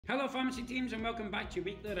Hello pharmacy teams, and welcome back to your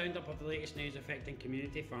weekly roundup of the latest news affecting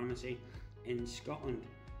community pharmacy in Scotland.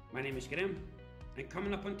 My name is Graham, and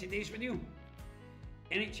coming up on today's video,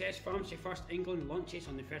 NHS Pharmacy First England launches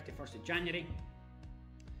on the 31st of January,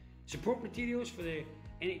 support materials for the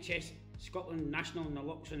NHS Scotland National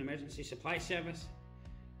Naloxone Emergency Supply Service,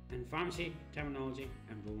 and pharmacy terminology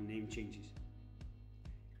and role name changes.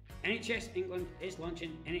 NHS England is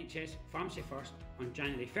launching NHS Pharmacy First on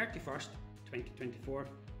January 31st, 2024,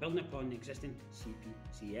 building upon the existing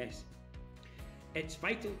CPCS. It's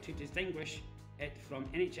vital to distinguish it from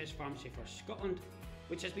NHS Pharmacy First Scotland,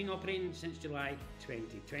 which has been operating since July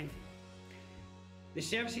 2020. The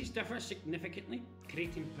services differ significantly,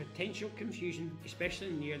 creating potential confusion, especially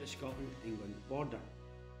near the Scotland-England border.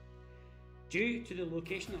 Due to the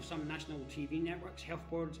location of some national TV networks, health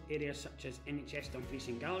boards, areas such as NHS Dumfries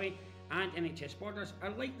and Galloway and NHS Borders are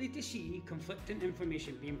likely to see conflicting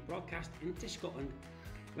information being broadcast into Scotland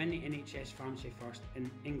when the NHS Pharmacy First in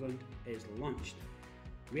England is launched.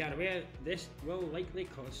 We are aware this will likely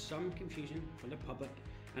cause some confusion for the public,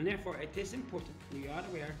 and therefore it is important we are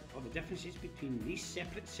aware of the differences between these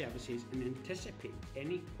separate services and anticipate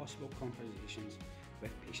any possible conversations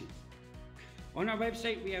with patients. On our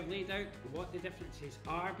website we have laid out what the differences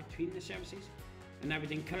are between the services, and I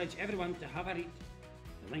would encourage everyone to have a read.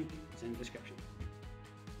 The link is in the description.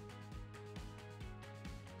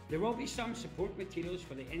 There will be some support materials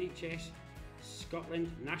for the NHS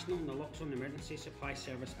Scotland National Naloxone Emergency Supply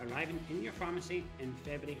Service arriving in your pharmacy in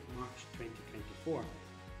February-March 2024.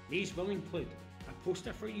 These will include a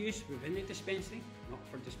poster for use within the dispensary, not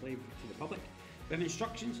for display to the public, with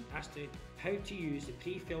instructions as to how to use the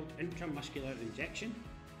pre-filled intramuscular injection.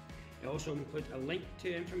 It also includes a link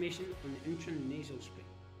to information on the intranasal spray.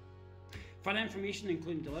 Further information,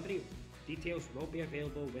 including delivery details, will be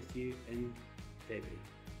available with you in February.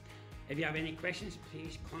 If you have any questions,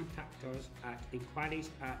 please contact us at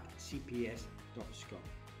inquiries@cps.scot.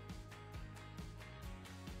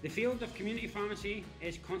 The field of community pharmacy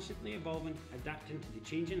is constantly evolving, adapting to the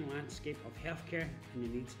changing landscape of healthcare and the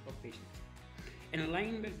needs of patients. In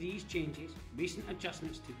line with these changes, recent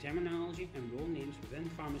adjustments to terminology and role names within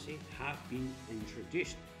pharmacy have been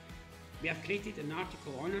introduced. We have created an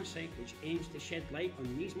article on our site which aims to shed light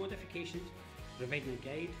on these modifications, providing a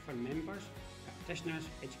guide for members, practitioners,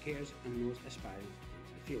 educators and those aspiring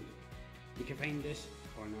into the field. You can find this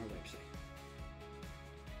on our website.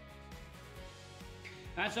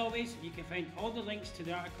 As always, you can find all the links to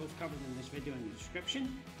the articles covered in this video in the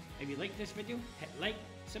description. If you like this video, hit like,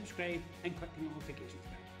 subscribe and click the notifications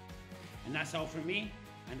bell. And that's all from me,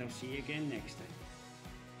 and I'll see you again next time.